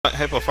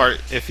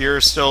Hippofart, if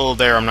you're still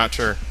there, I'm not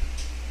sure.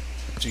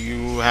 Do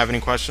you have any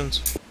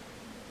questions?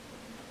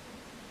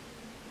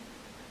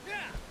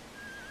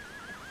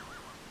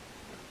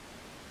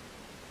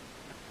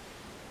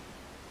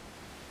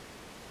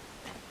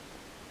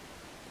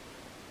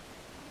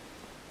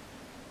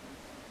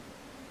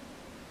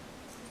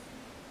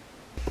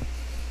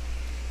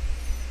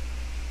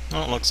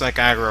 Well, it looks like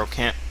aggro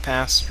can't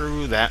pass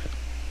through that.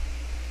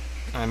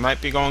 I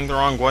might be going the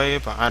wrong way,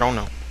 but I don't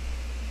know.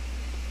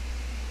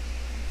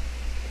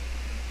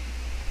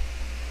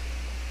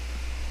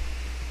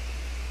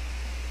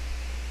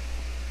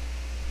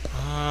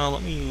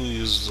 Let me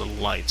use the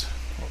light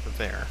over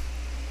there.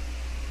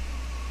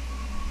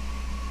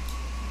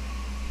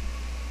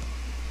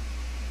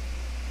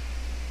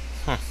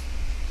 Huh.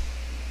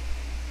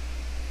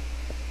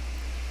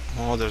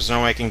 Well, there's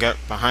no way I can get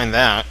behind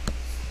that.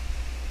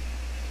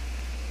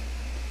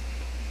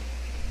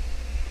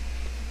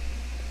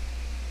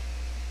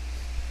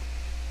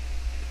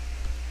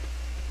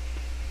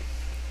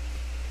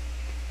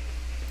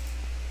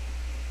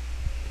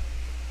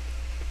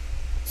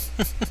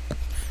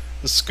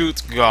 The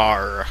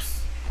Scootgar.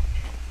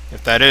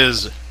 If that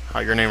is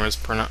how your name is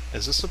pronounced.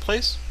 Is this the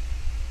place?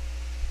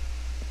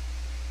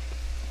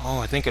 Oh,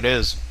 I think it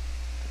is.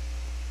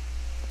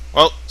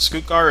 Well,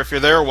 Scootgar, if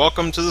you're there,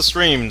 welcome to the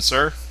stream,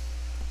 sir.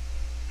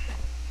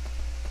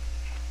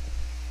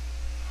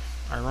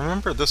 I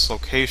remember this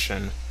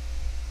location.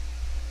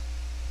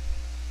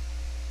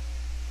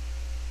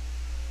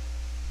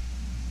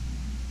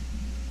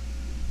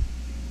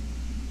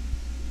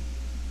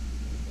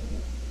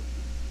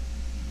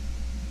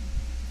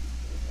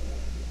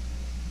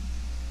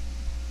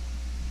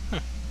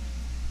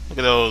 Look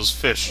at those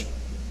fish.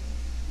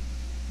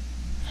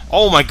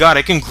 Oh my god,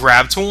 I can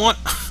grab to one?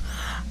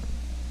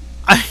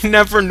 I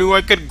never knew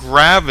I could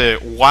grab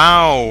it.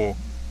 Wow.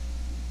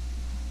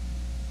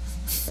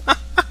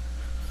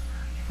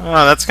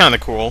 Oh, that's kind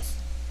of cool.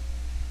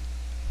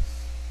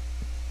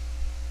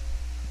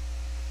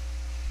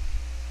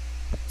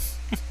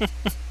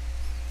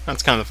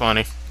 That's kind of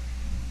funny.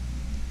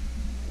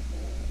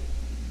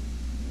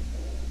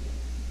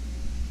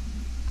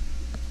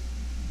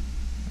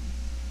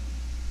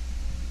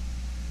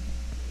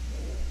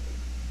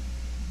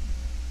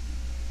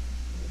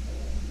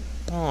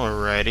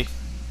 Alrighty.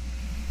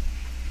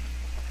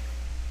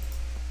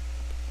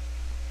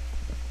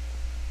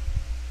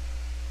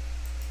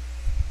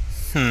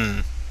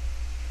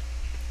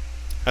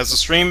 Has the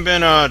stream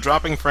been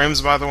dropping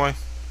frames, by the way?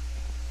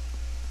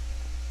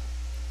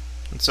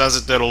 It says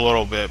it did a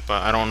little bit,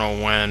 but I don't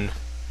know when.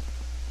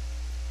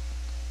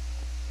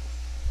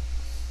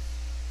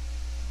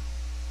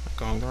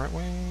 Going the right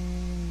way?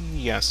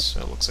 Yes,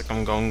 it looks like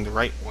I'm going the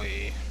right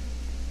way.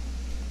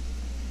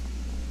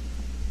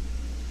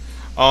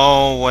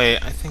 Oh, wait,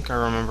 I think I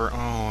remember. Oh,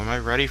 am I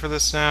ready for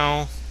this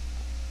now?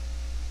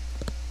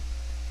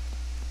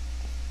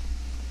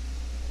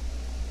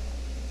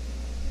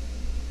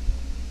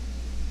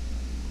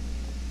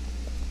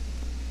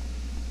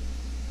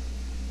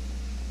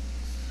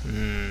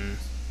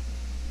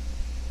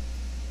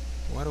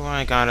 What do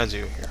I gotta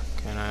do here?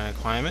 Can I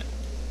climb it?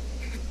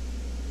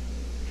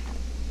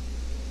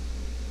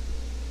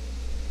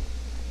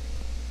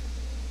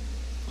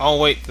 Oh,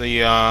 wait,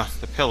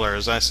 the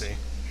pillars, I see.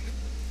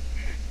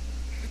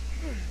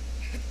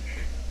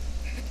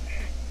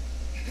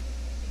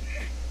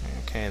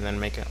 Okay, then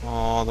make it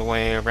all the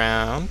way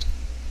around.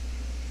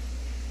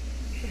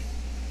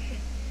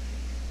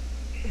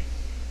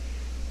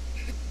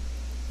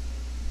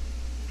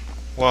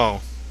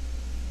 Whoa.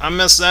 I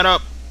messed that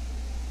up.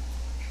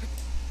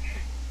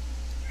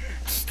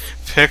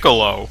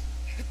 Piccolo.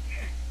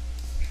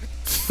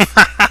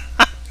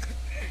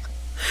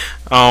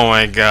 Oh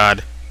my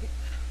god.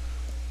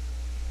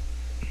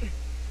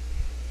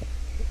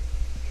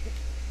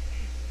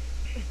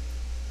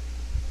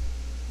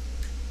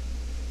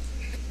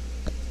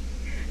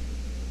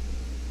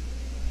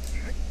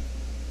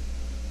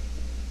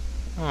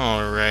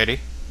 Alrighty.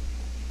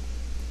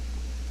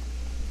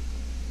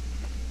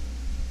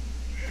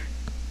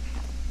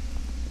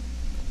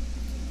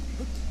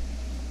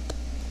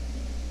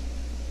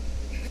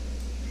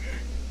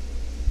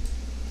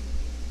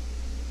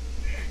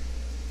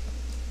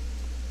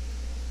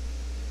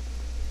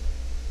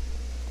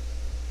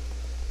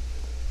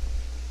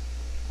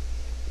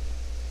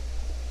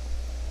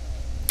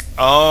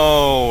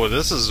 Oh,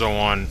 this is the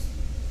one.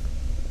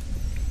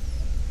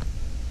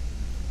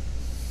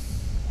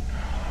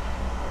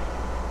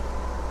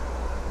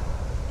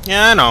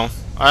 Yeah, I know.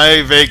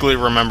 I vaguely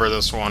remember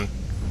this one.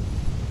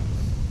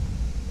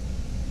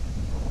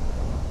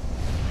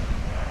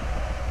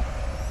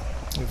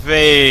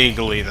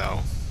 Vaguely, though.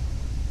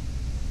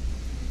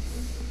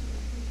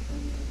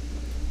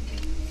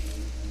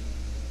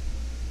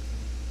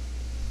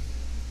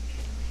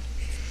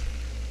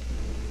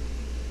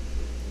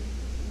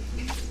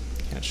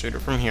 Can't shoot it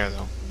from here,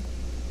 though.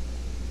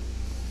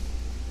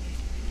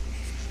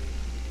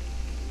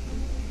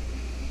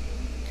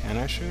 Can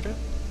I shoot it?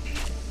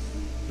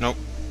 Nope.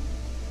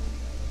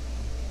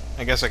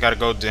 I guess I gotta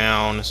go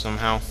down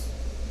somehow.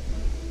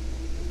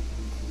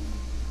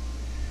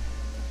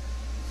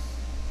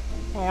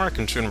 Well, I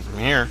can shoot him from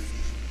here.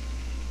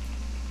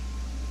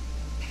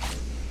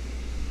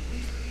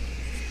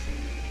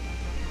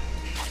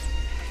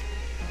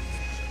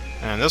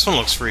 And this one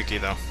looks freaky,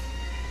 though.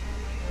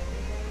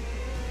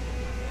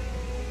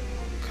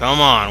 Come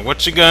on,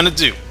 what you gonna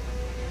do?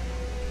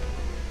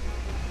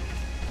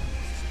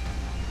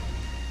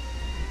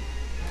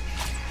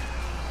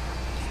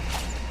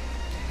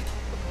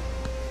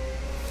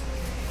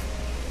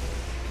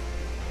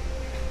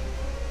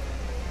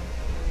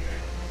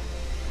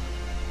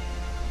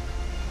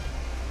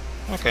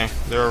 Okay,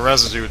 their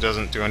residue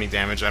doesn't do any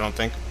damage, I don't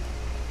think.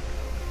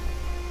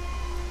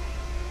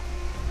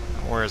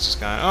 Where is this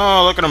guy?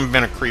 Oh, look at him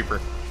being a creeper.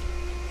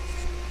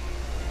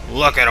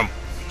 Look at him!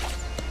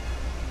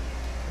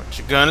 What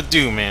you gonna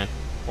do, man?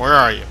 Where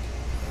are you?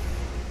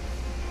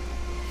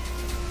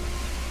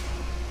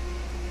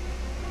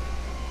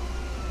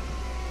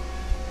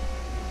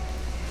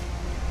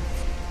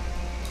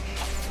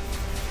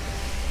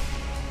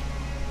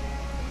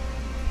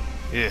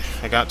 Yeah,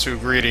 I got too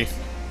greedy.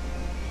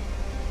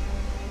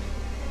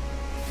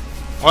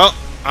 Well,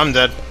 I'm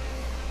dead.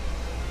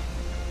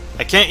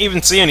 I can't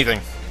even see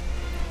anything.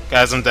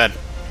 Guys, I'm dead.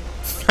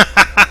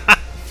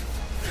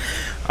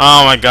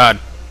 Oh my god.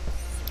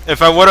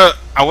 If I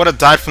would've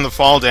died from the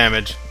fall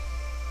damage.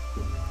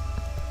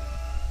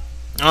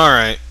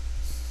 Alright.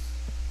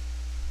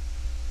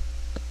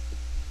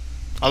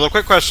 Although,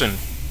 quick question.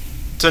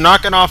 To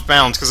knock it off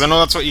balance, because I know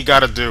that's what you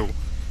gotta do.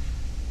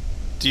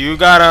 Do you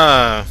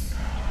gotta...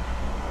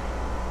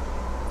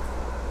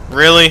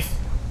 Really?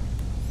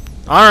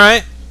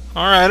 Alright.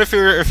 Alright, if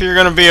you're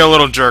gonna be a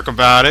little jerk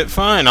about it,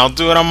 fine, I'll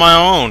do it on my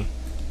own.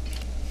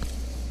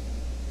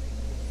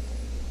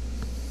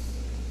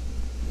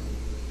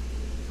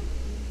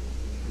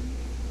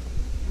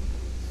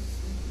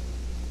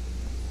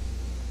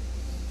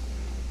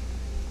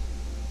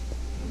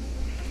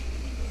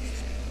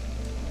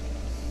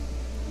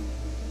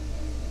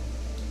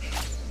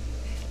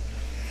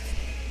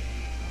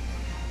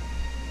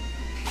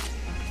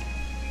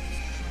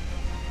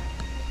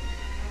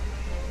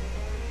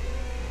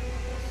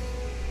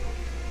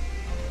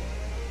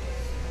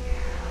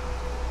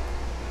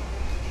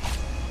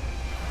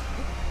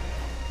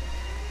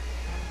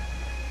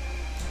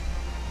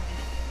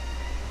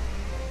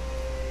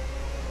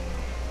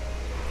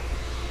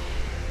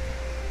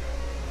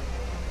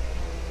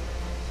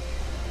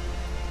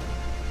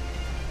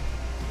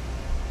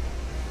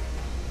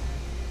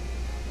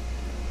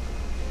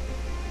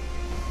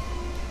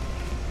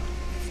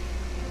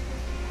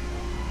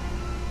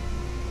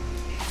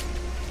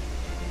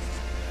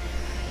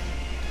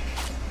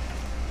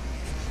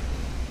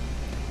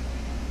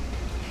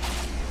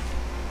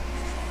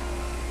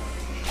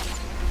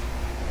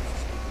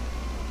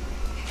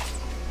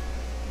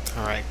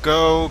 Alright,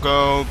 go,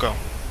 go, go.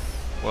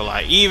 Will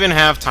I even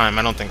have time?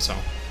 I don't think so.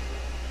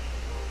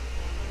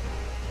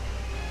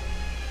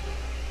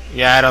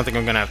 Yeah, I don't think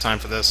I'm gonna have time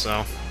for this,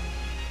 so...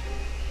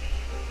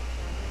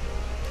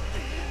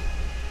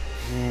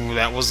 Ooh,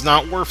 that was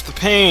not worth the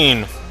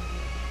pain!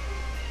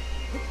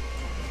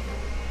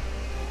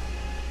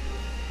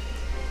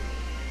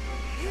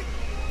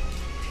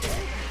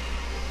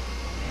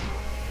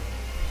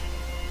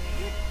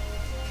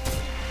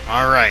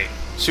 Alright,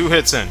 2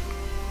 hits in.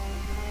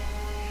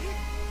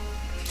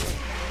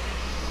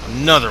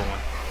 Another one.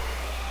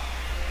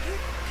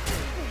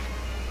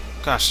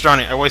 Gosh darn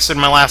it, I wasted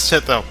my last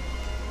hit though.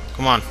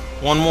 Come on,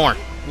 one more.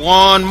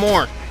 One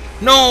more!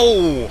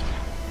 No!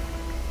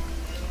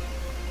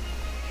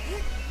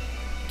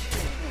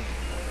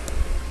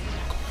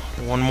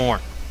 One more.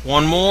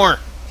 One more!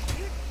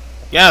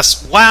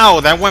 Yes! Wow,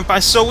 that went by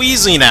so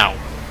easy now!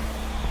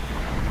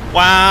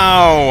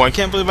 Wow! I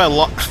can't believe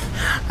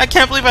I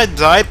can't believe I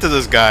died to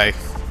this guy.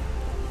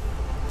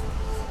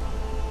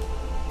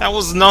 That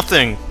was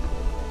nothing.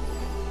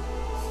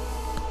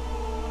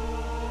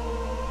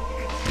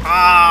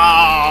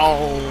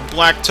 Ow!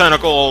 Black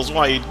tentacles,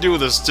 why you do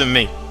this to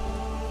me?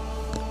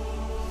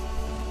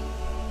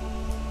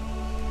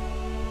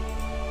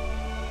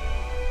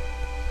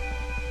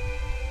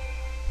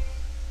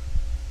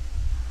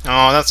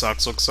 Oh, that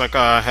sucks. Looks like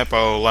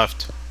Hippo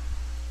left.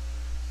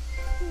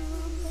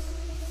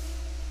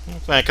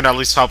 Hopefully I could at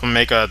least help him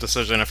make a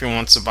decision if he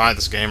wants to buy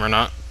this game or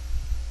not.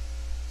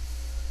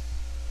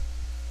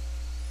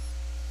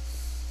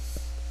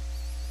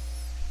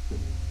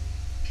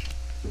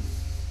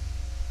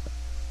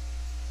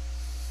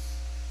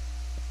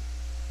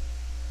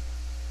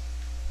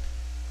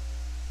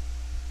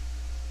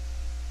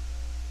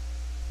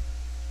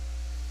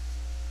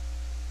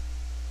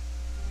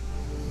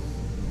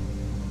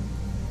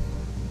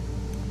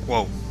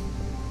 Whoa.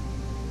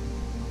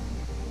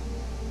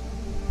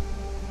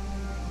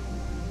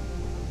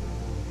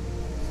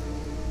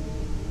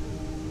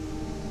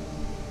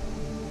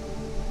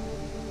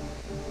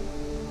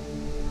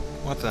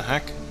 What the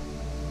heck?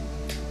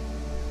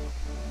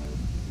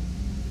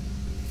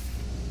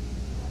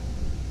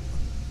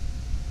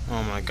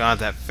 Oh my god,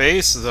 that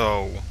face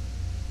though.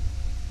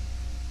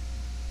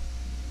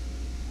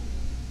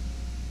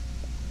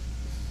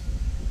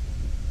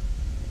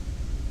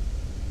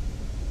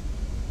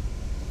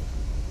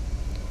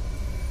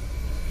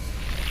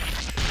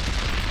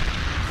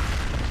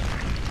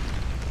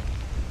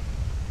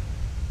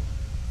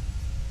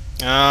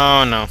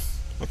 Oh no.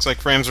 Looks like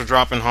frames are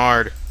dropping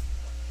hard.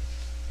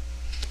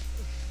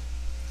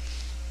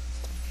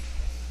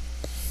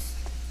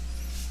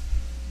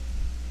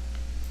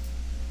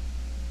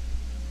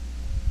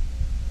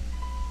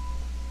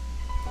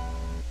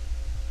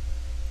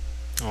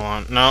 Hold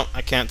on. No,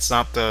 I can't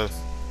stop the...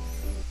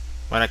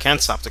 Wait, I can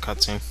stop the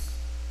cutscene.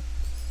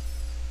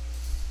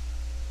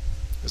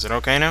 Is it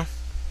okay now?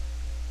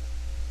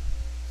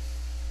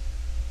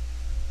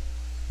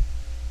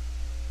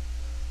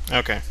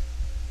 Okay.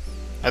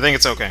 I think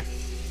it's okay.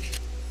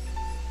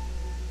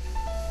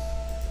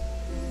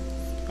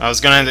 I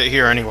was gonna end it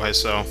here anyway,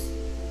 so...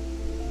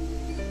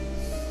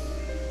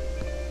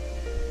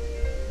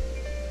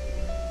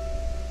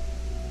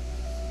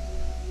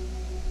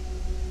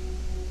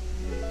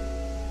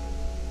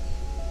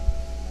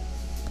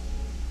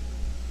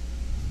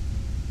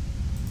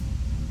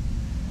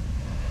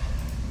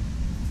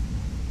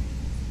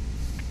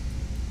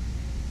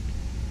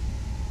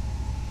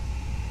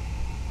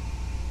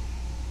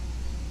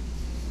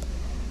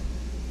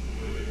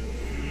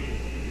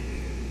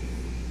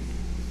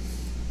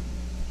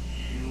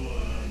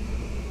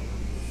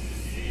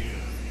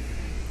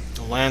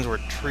 The lands where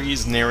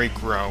trees nary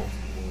grow.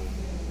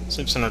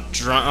 Sleeps in a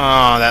drum.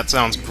 Oh, that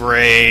sounds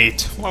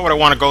great. Why would I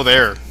want to go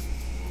there?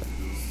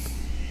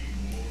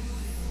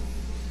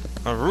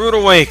 A rude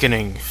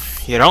awakening.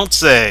 You don't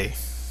say.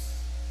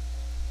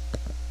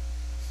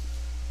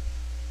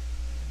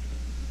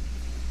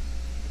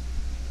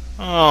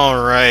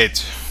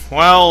 Alright.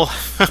 Well,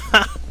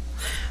 that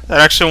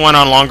actually went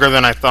on longer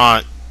than I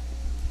thought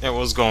it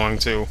was going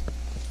to.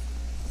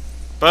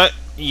 But,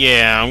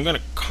 yeah, I'm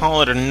gonna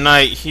call it a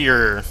night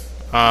here.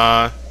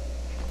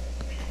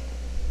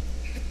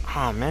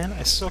 Oh man,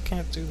 I still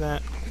can't do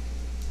that.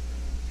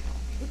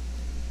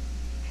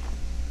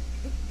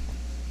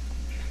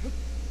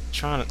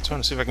 Trying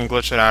to see if I can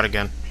glitch it out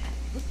again.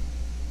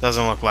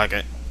 Doesn't look like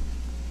it.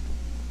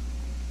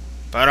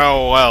 But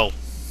oh well.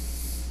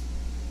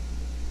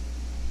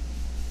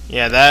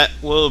 Yeah, that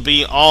will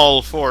be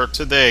all for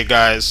today,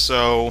 guys,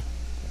 so...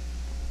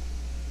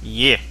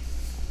 Yeah.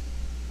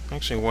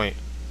 Actually, wait.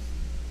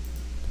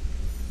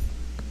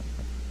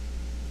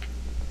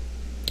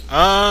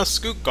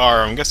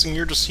 Scootgar, I'm guessing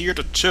you're just here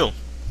to chill.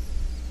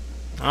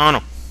 I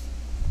don't know.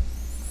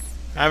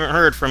 I haven't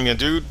heard from you,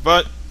 dude,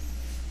 but...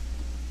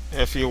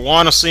 If you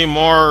want to see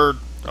more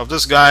of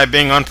this guy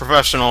being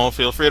unprofessional,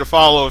 feel free to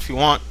follow if you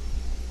want.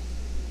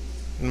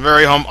 I'm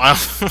very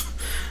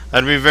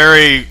I'd be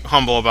very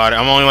humble about it.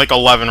 I'm only like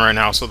 11 right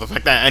now, so the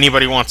fact that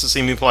anybody wants to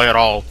see me play at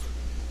all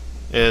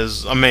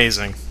is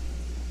amazing.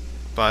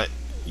 But,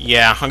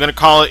 yeah, I'm gonna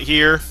call it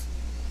here.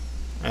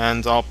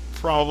 And I'll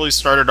probably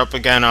start it up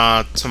again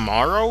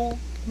tomorrow,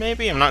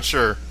 maybe? I'm not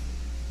sure.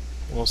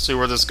 We'll see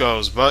where this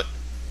goes, but...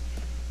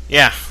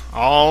 Yeah,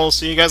 I'll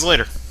see you guys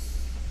later.